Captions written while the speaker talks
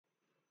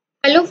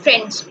Hello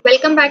friends,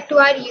 welcome back to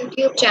our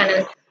YouTube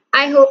channel.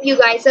 I hope you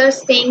guys are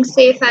staying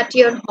safe at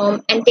your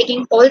home and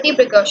taking all the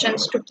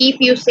precautions to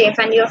keep you safe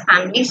and your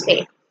family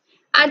safe.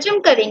 आज हम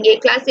करेंगे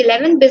class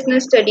 11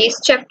 business studies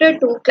chapter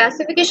 2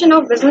 classification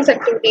of business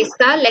activities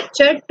का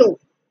lecture 2।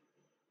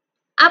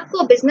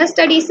 आपको business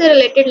studies से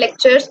related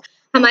lectures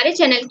हमारे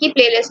channel की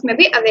playlist में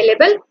भी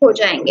अवेलेबल हो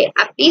जाएंगे।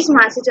 आप प्लीज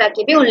वहां से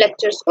जाके भी उन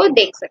लेक्चर्स को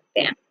देख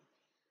सकते हैं।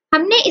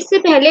 हमने इससे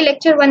पहले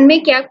लेक्चर 1 में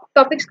क्या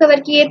टॉपिक्स कवर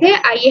किए थे,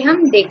 आइए हम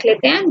देख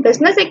लेते हैं।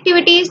 Business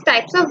activities,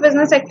 types of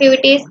business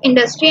activities,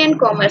 industry and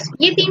commerce,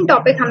 ये 3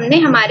 टॉपिक हमने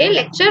हमारे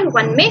लेक्चर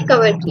 1 में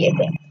कवर किए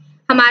थे।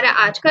 हमारा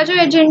आज का जो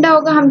एजेंडा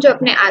होगा, हम जो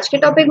अपने आज के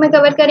टॉपिक में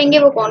कवर करेंगे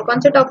वो कौन कौन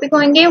से टॉपिक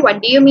होंगे। What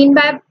do you mean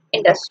by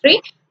industry,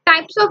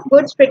 types of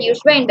goods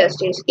produced by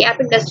industries, कि आप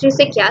इंडस्ट्री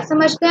से क्या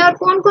समझते हैं और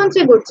कौन कौन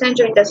से गुड्स हैं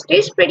जो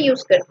इंडस्ट्रीज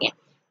प्रोड्यूस करती हैं।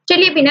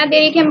 चलिए बिना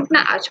देरी के हम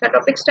अपना आज का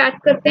टॉपिक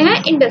स्टार्ट करते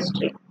हैं।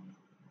 Industry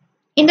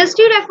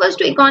Industry refers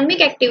to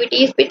economic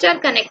activities which are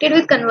connected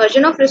with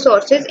conversion of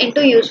resources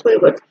into useful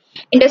goods.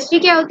 Industry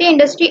क्या होती है?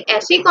 इंडस्ट्री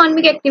ऐसी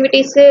इकोनॉमिक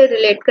एक्टिविटीज से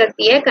रिलेट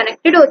करती है,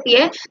 कनेक्टेड होती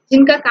है,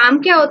 जिनका काम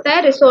क्या होता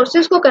है?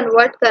 रिसोर्सेज को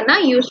कन्वर्ट करना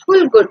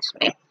यूजफुल गुड्स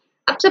में।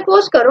 अब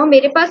सपोज करो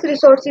मेरे पास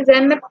रिसोर्सेज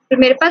है,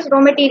 मेरे पास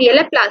रॉ मटेरियल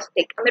है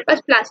प्लास्टिक, मेरे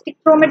पास प्लास्टिक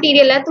रॉ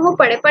मटेरियल है, तो वो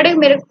पड़े पड़े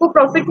मेरे को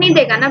प्रॉफिट नहीं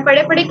देगा, ना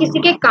पड़े पड़े किसी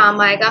के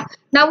काम आएगा,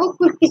 ना वो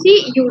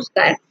किसी यूज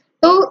का है।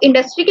 तो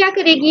इंडस्ट्री क्या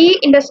करेगी?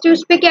 इंडस्ट्री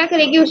उस पर क्या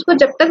करेगी? उसको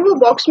जब तक वो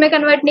बॉक्स में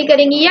कन्वर्ट नहीं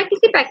करेंगी या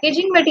किसी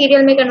पैकेजिंग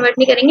मटेरियल में कन्वर्ट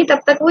नहीं करेंगी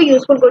तब तक वो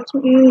यूजफुल गुड्स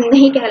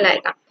नहीं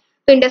कहलाएगा।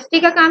 तो इंडस्ट्री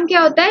का काम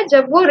क्या होता है?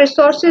 जब वो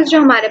रिसोर्सेज जो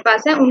हमारे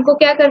पास है उनको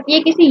क्या करती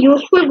है, किसी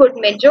यूजफुल गुड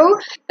में जो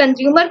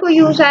कंज्यूमर को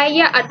यूज आए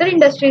या अदर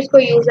इंडस्ट्रीज को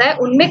यूज आए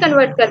उनमें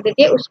कन्वर्ट कर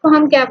देती है, उसको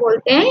हम क्या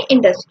बोलते हैं?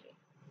 Industry.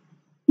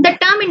 The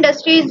term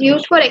industry is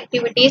used for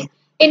activities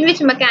in which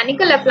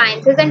mechanical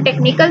appliances and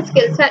technical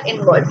skills are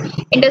involved.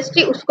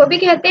 Industry उसको भी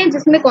कहते हैं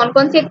जिसमें कौन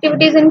कौन सी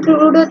एक्टिविटीज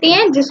इंक्लूड होती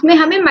हैं, जिसमें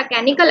हमें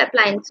मैकेनिकल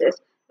अप्लायंसेस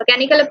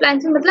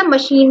मतलब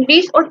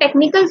मशीनरीज और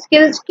टेक्निकल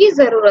स्किल्स की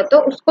जरूरत हो,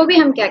 उसको भी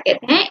हम क्या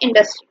कहते हैं?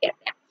 इंडस्ट्री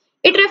कहते हैं।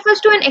 It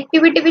refers to an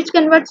activity which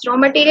converts raw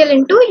material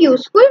into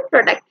useful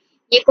product.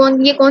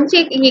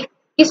 ये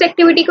किस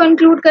एक्टिविटी को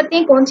इंक्लूड करती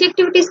हैं? कौन सी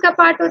एक्टिविटीज का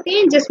पार्ट होती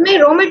है जिसमें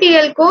रॉ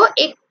मटेरियल को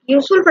एक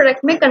यूजफुल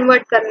प्रोडक्ट में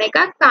कन्वर्ट करने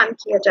का काम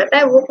किया जाता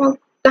है। वो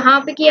कहाँ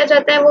पे किया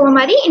जाता है? वो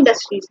हमारी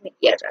इंडस्ट्रीज में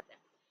किया जाता है।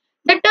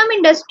 The term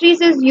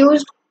industries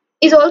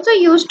is also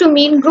used to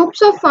mean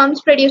groups of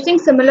firms producing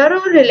similar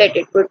और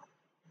रिलेटेड गुड।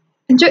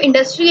 जो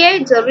इंडस्ट्री है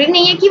जरूरी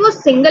नहीं है कि वो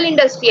सिंगल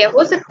इंडस्ट्री है,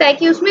 हो सकता है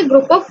कि उसमें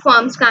ग्रुप ऑफ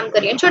फर्म्स काम कर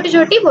रही हैं, छोटी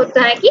छोटी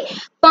होता है कि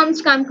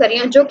फर्म्स काम कर रही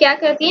हैं जो क्या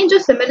करती हैं, जो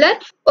सिमिलर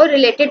और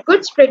रिलेटेड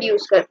गुड्स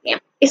प्रोड्यूस करती हैं।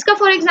 इसका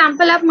फॉर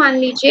एग्जाम्पल आप मान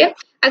लीजिए,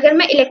 अगर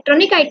मैं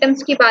इलेक्ट्रॉनिक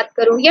आइटम्स की बात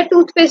करूं या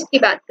टूथपेस्ट की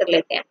बात कर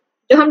लेते हैं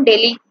जो हम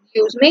डेली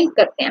यूज में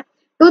करते हैं।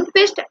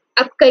 टूथपेस्ट,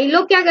 अब कई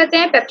लोग क्या करते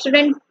हैं?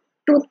 पेप्सोडेंट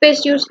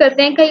टूथपेस्ट यूज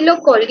करते हैं, कई लोग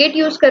कोलगेट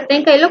यूज करते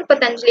हैं, कई लोग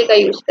पतंजलि का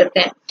यूज करते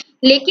हैं,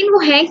 लेकिन वो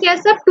है क्या?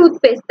 सब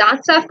टूथपेस्ट दांत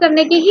साफ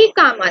करने के ही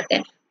काम आते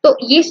हैं। तो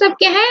ये सब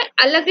क्या है?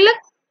 अलग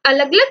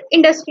अलग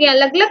इंडस्ट्रियां,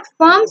 अलग अलग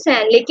फर्म्स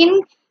हैं, लेकिन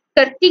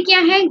करती क्या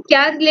है?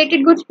 क्या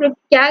रिलेटेड गुड्स,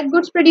 क्या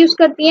गुड्स प्रोड्यूस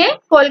करती हैं?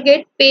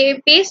 कोलगेट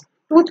पेस्ट,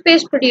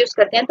 टूथपेस्ट प्रोड्यूस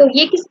करते हैं। तो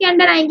ये किसके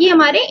अंडर आएंगी?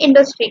 हमारे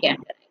इंडस्ट्री के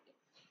अंडर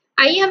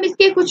आएंगी। आइए हम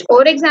इसके कुछ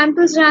और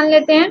एग्जाम्पल्स जान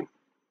लेते हैं।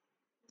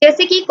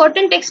 जैसे कि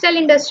cotton textile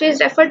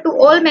industries refer to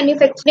all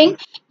manufacturing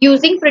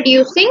using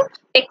producing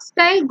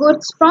textile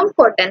goods from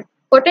cotton.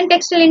 Cotton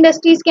textile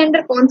industries के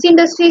अंदर कौन सी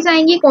इंडस्ट्रीज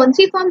आएंगी, कौन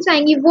सी फर्म्स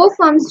आएंगी? वो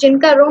फर्म्स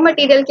जिनका रॉ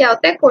मटेरियल क्या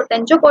होता है?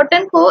 कॉटन, जो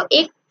कॉटन को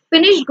एक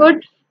फिनिश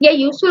गुड या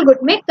यूजफुल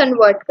गुड में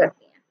कन्वर्ट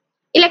करती है।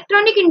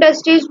 Electronic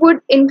industries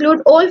would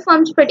include all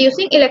firms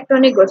producing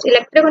electronic goods.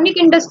 Electronic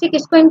industry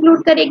किसको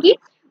इंक्लूड करेगी?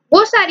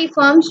 वो सारी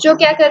फर्म्स जो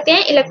क्या करते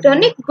हैं?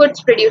 इलेक्ट्रॉनिक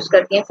गुड्स प्रोड्यूस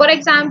करती हैं। फॉर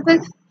एग्जाम्पल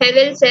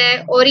हेवेल्स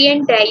है,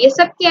 ओरिएंट है, ये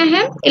सब क्या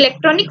है?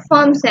 इलेक्ट्रॉनिक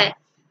फर्म्स हैं,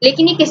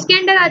 लेकिन ये किसके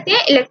अंडर आते हैं?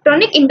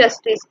 Electronic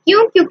industries.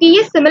 क्यों? क्योंकि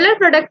ये सिमिलर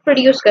प्रोडक्ट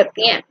प्रोड्यूस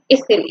करती हैं,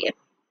 इसीलिए।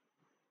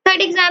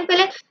 थर्ड एग्जाम्पल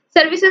है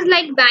services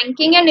like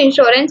banking and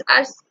insurance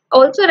are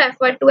also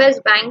referred to as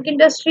bank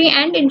industry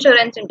and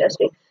insurance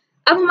industry.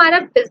 अब हमारा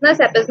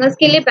बिजनेस है, बिजनेस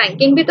के लिए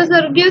बैंकिंग भी तो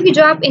जरूरी होगी।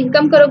 जो आप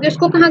इनकम करोगे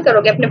उसको कहाँ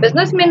करोगे? अपने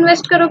बिजनेस में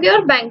इन्वेस्ट करोगे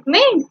और बैंक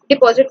में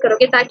डिपॉजिट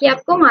करोगे ताकि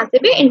आपको वहां से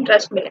भी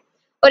इंटरेस्ट मिले।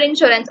 और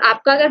इंश्योरेंस,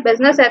 आपका अगर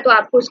बिजनेस है तो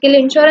आपको उसके लिए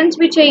इंश्योरेंस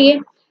भी चाहिए,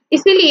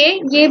 इसीलिए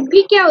ये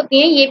भी क्या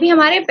होती है? ये भी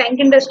हमारे बैंक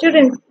इंडस्ट्री और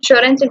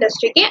इंश्योरेंस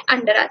इंडस्ट्री के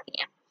अंडर आती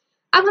हैं।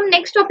 अब हम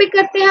नेक्स्ट टॉपिक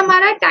करते हैं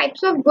हमारा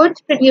types of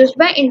goods produced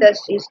by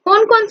industries.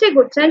 कौन कौन से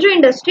गुड्स हैं जो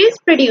इंडस्ट्रीज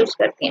प्रोड्यूस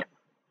करती हैं?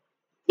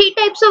 3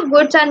 types of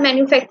goods are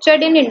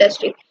manufactured in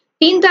industry.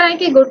 3 तरह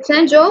के गुड्स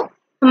हैं जो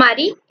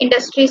हमारी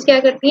इंडस्ट्रीज क्या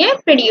करती हैं?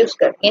 प्रोड्यूस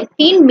करती हैं।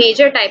 3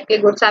 मेजर टाइप के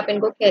गुड्स आप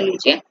इनको कह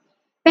लीजिए।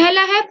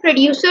 पहला है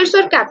प्रोड्यूसर्स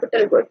और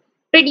कैपिटल गुड।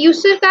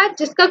 प्रोड्यूसर का,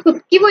 जिसका खुद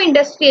की वो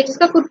इंडस्ट्री है,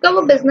 जिसका खुद का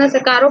वो बिजनेस है,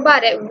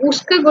 कारोबार है,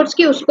 उसके गुड्स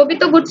की, उसको भी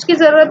तो गुड्स की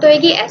जरूरत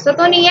होगी। ऐसा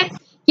तो नहीं है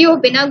कि वो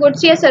बिना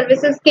गुड्स या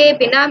सर्विसेज के,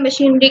 बिना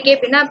मशीनरी के,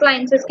 बिना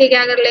अप्लायंसेस के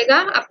क्या कर लेगा?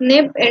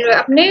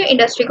 अपने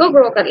इंडस्ट्री को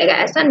ग्रो कर लेगा,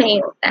 ऐसा नहीं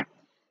होता है।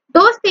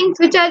 Those things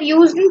which are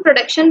used in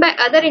production by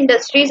other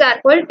industries are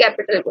called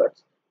capital goods.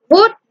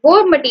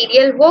 वो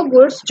मटेरियल, वो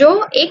गुड्स जो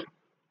एक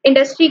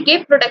इंडस्ट्री के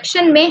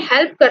प्रोडक्शन में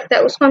हेल्प करता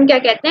है उसको हम क्या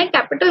कहते हैं,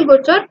 कैपिटल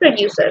गुड्स और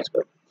producers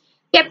good.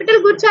 Capital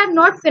goods are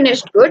not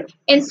finished good,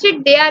 instead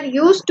they are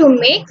used to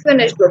make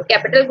finished good.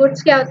 Capital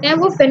goods क्या होते हैं,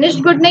 वो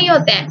फिनिश्ड गुड नहीं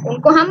होते हैं,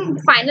 उनको हम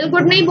फाइनल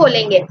गुड नहीं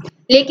बोलेंगे,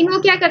 लेकिन वो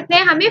क्या करते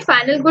हैं, हमें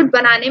फाइनल गुड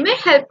बनाने में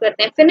हेल्प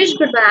करते हैं, फिनिश्ड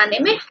गुड बनाने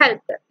में हेल्प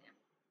करते हैं।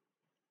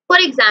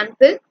 फॉर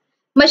एग्जाम्पल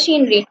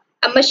मशीनरी,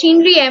 अब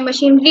मशीनरी है,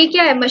 मशीनरी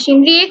क्या है,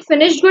 मशीनरी एक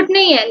फिनिश्ड गुड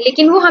नहीं है,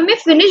 लेकिन वो हमें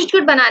फिनिश्ड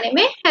गुड बनाने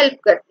में हेल्प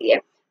करती है,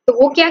 तो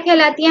वो क्या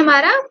कहलाती है,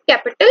 हमारा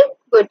कैपिटल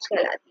गुड्स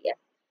कहलाती है।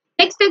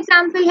 नेक्स्ट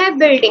एग्जाम्पल है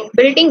बिल्डिंग।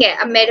 बिल्डिंग है,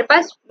 अब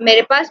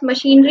मेरे पास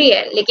मशीनरी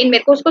है, लेकिन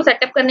मेरे को उसको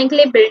सेटअप करने के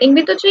लिए बिल्डिंग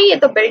भी तो चाहिए,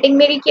 तो बिल्डिंग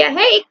मेरी क्या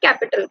है, एक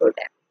कैपिटल गुड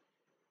है।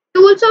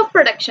 टूल्स ऑफ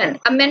प्रोडक्शन,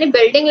 अब मैंने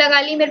बिल्डिंग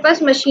लगा ली, मेरे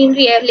पास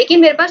मशीनरी है, लेकिन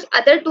मेरे पास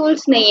अदर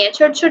टूल्स नहीं है,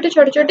 छोटे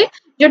छोटे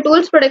जो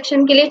टूल्स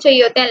प्रोडक्शन के लिए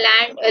चाहिए होते हैं,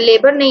 लैंड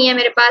लेबर नहीं है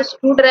मेरे पास,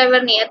 स्क्रू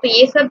ड्राइवर नहीं है, तो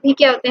ये सब भी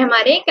क्या होते हैं,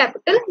 हमारे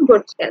कैपिटल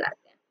गुड्स कहलाते हैं।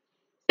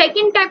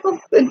 Second type of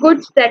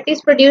goods that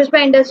is produced by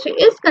industry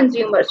is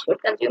consumers good.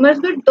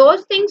 Consumers good,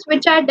 those things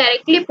which are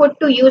directly put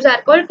to use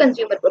are called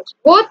consumer goods.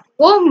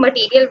 वो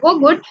मटेरियल, वो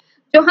गुड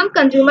जो हम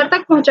कंज्यूमर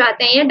तक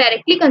पहुंचाते हैं या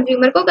डायरेक्टली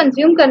कंज्यूमर को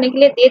consume करने के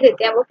लिए दे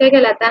देते हैं, वो क्या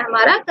कहलाता है,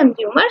 हमारा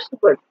consumers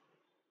good.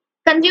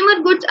 Consumer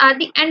goods are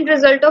the end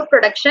result of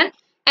production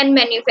and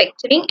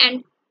manufacturing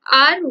and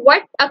are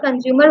what a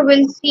consumer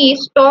will see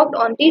stocked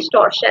on the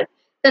store shelf.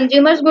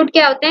 Consumers good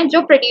क्या होते हैं,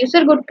 जो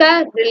प्रोड्यूसर गुड का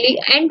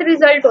एंड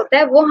रिजल्ट होता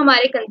है, वो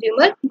हमारे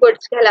कंज्यूमर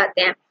गुड्स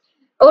कहलाते हैं।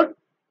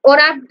 और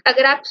आप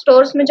अगर आप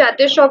स्टोर्स में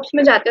जाते हो, शॉप्स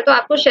में जाते हो, तो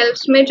आपको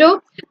शेल्फ्स में जो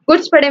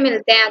गुड्स पड़े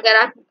मिलते हैं,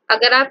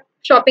 अगर आप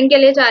शॉपिंग के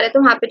लिए जा रहे हो,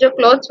 तो वहां पे जो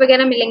क्लॉथ्स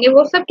वगैरह मिलेंगे,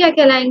 वो सब क्या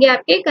कहलाएंगे,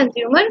 आपके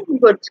कंज्यूमर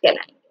गुड्स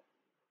कहलाएंगे।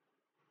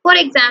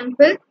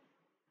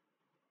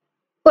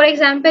 फॉर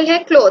एग्जाम्पल है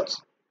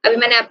क्लोथ्स। अभी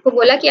मैंने आपको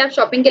बोला कि आप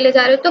शॉपिंग के लिए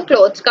जा रहे हो, तो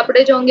क्लोथ्स,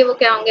 कपड़े जो होंगे वो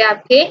क्या होंगे,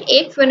 आपके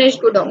एक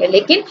फिनिश्ड गुड होंगे,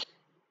 लेकिन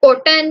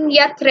कॉटन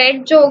या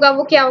थ्रेड जो होगा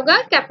वो क्या होगा,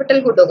 कैपिटल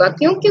गुड होगा।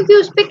 क्यों, क्योंकि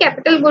उस पे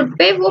कैपिटल गुड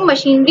पे वो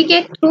मशीनरी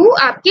के थ्रू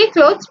आपके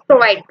क्लोथ्स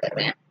प्रोवाइड कर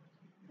रहे हैं।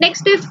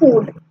 नेक्स्ट है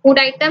फूड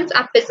आइटम्स।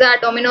 आप पिज्जा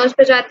डोमिनोज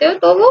पे जाते हो,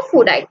 तो वो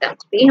फूड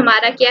आइटम्स भी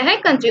हमारा क्या है,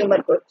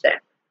 कंज्यूमर गुड्स है।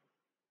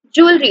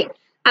 ज्वेलरी,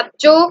 अब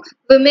जो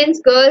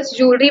वुमेन्स गर्ल्स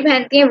ज्वेलरी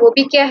पहनती हैं, वो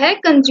भी क्या है,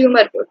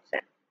 कंज्यूमर गुड्स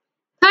है।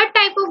 Third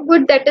type of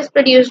good that is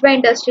produced by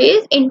industry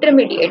is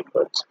intermediate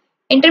goods.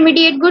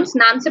 Intermediate goods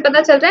नाम से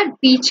पता चल रहा है,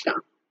 बीच का।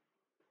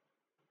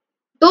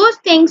 Those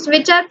things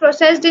which are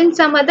processed in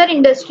some other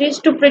industries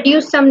to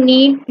produce some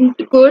need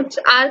goods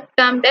are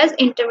termed as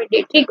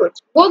intermediary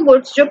goods. वो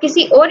goods जो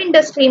किसी और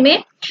इंडस्ट्री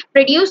में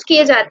प्रोड्यूस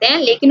किए जाते हैं,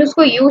 लेकिन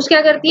उसको यूज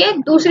क्या करती है,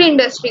 दूसरी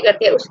इंडस्ट्री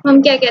करती है, उसको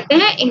हम क्या कहते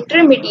हैं,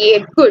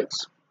 intermediate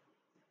goods.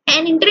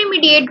 An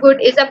intermediate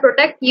good is a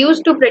product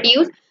used to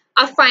produce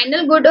a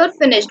final good or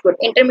finished good.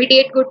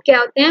 Intermediate good क्या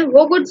होते हैं,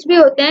 वो goods भी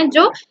होते हैं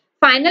जो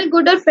final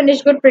good और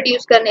finished good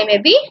produce करने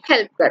में भी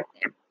help करते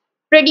हैं।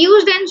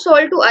 Produced and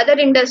sold to other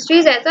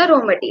industries as a raw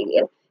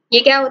material. ये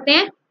क्या होते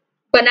हैं,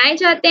 बनाए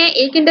जाते हैं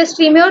एक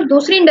इंडस्ट्री में और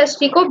दूसरी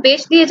इंडस्ट्री को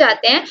बेच दिए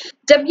जाते हैं।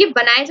 जब ये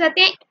बनाए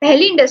जाते हैं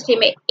पहली इंडस्ट्री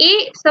में,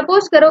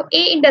 सपोज करो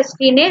ए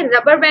इंडस्ट्री ने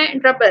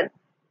रबर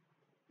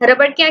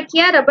क्या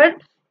किया, रबर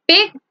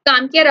पे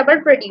काम किया, रबर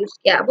प्रोड्यूस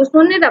किया। अब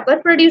उन्होंने रबर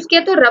प्रोड्यूस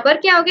किया, तो रबर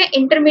क्या हो गया,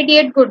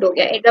 इंटरमीडिएट गुड हो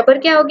गया। रबर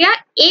क्या हो गया,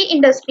 ए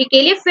इंडस्ट्री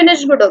के लिए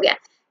फिनिश गुड हो गया,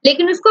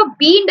 लेकिन उसको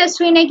बी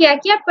इंडस्ट्री ने क्या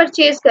किया,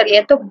 परचेज कर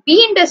लिया, तो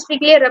बी इंडस्ट्री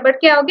के लिए रबर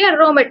क्या हो गया,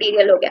 रॉ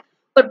मटेरियल हो गया।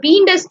 और बी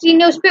इंडस्ट्री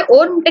ने उस पर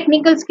और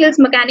technical skills,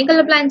 mechanical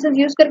appliances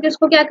use करके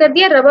उसको क्या कर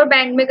दिया, रबर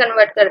बैंड में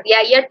कन्वर्ट कर दिया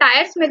या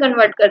टायर्स में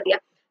कन्वर्ट कर दिया।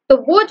 तो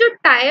वो जो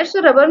टायर्स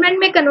और रबर बैंड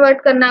में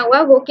कन्वर्ट करना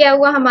हुआ, वो क्या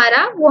हुआ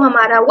हमारा, वो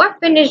हमारा हुआ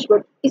फिनिश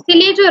गुड।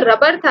 इसीलिए जो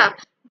रबर था,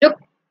 जो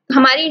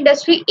हमारी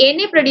इंडस्ट्री ए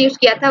ने प्रोड्यूस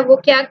किया था, वो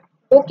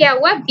क्या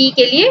हुआ, बी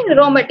के लिए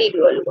रॉ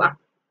मटेरियल हुआ।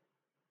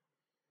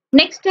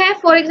 नेक्स्ट है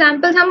फॉर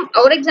एग्जाम्पल, हम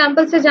और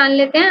एग्जाम्पल से जान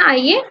लेते हैं।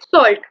 आइए,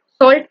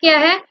 सॉल्ट क्या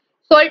है,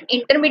 सॉल्ट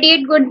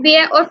इंटरमीडिएट गुड भी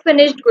है और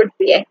फिनिश्ड गुड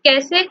भी है।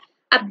 कैसे,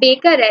 अब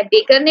बेकर है,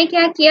 बेकर ने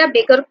क्या किया,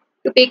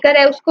 बेकर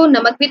है, उसको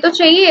नमक भी तो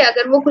चाहिए।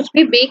 अगर वो कुछ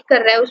भी बेक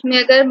कर रहा है, उसमें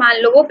अगर मान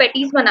लो वो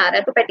पैटीज बना रहा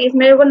है, तो पैटीज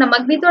में वो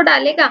नमक भी तो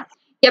डालेगा,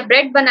 या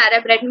ब्रेड बना रहा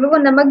है, ब्रेड में वो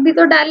नमक भी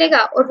तो डालेगा।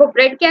 और वो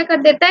ब्रेड क्या कर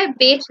देता है,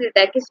 बेच देता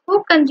है, किसको,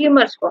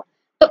 कंज्यूमर्स को।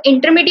 तो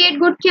इंटरमीडिएट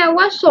गुड क्या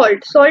हुआ,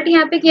 सॉल्ट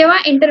यहाँ पे क्या हुआ,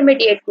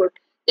 इंटरमीडिएट गुड।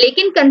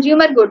 लेकिन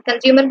कंज्यूमर गुड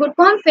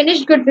को हम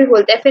फिनिश्ड गुड भी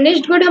बोलते हैं।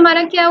 फिनिश्ड गुड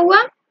हमारा क्या हुआ,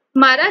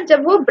 हमारा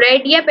जब वो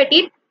ब्रेड या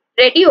पैटी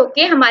रेडी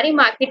होके हमारी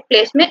मार्केट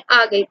प्लेस में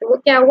आ गई, तो वो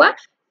क्या हुआ,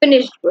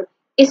 फिनिश्ड गुड।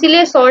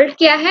 इसीलिए सॉल्ट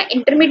क्या है,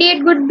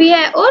 इंटरमीडिएट गुड भी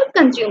है और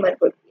कंज्यूमर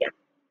गुड भी है।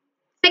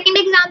 सेकेंड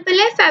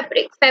एग्जाम्पल है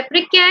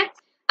फैब्रिक क्या है,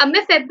 अब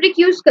मैं फैब्रिक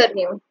यूज कर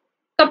रही हूँ,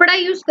 कपड़ा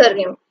यूज कर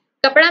रही हूँ,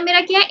 कपड़ा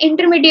मेरा क्या है,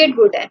 इंटरमीडिएट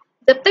गुड है।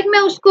 जब तक मैं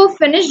उसको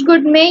फिनिश्ड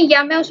गुड में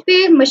या मैं उस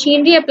पर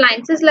मशीनरी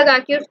अप्लायंसेस लगा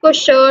के उसको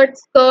शर्ट,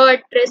 स्कर्ट,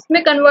 ड्रेस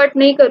में कन्वर्ट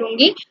नहीं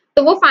करूंगी,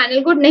 तो वो फाइनल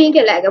गुड नहीं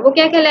कहलाएगा, वो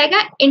क्या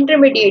कहलाएगा,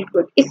 इंटरमीडिएट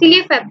गुड।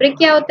 इसीलिए फैब्रिक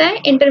क्या होता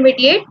है,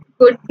 इंटरमीडिएट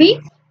गुड भी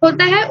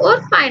होता है और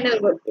फाइनल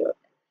गुड भी होता है।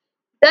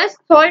 Thus,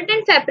 salt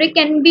and fabric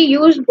can be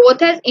used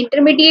both as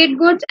intermediate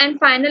goods and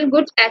final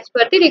goods as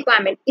per the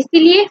requirement.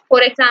 इसीलिए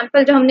फॉर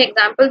एग्जाम्पल जो हमने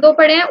एग्जाम्पल दो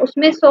पढ़े हैं,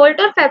 उसमें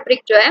सॉल्ट और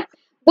फैब्रिक जो है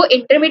वो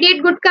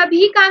इंटरमीडिएट गुड का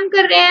भी काम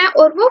कर रहे हैं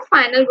और वो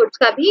फाइनल गुड्स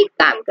का भी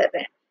काम कर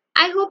रहे हैं।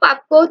 आई होप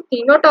आपको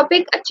तीनों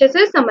टॉपिक अच्छे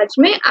से समझ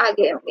में आ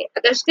गए होंगे।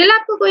 अगर स्टिल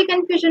आपको कोई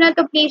कंफ्यूजन है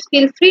तो please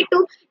feel free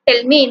to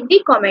tell me in the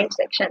comment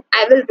section.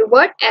 I will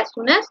revert as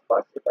soon as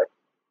possible.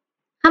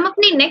 हम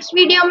अपनी नेक्स्ट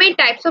वीडियो में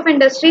टाइप्स ऑफ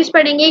इंडस्ट्रीज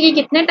पढ़ेंगे कि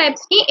कितने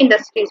टाइप्स की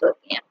इंडस्ट्रीज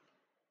होती हैं।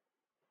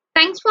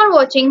 Thanks for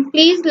watching.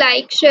 Please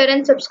like, share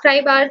and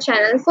subscribe our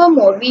channel for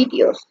more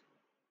videos.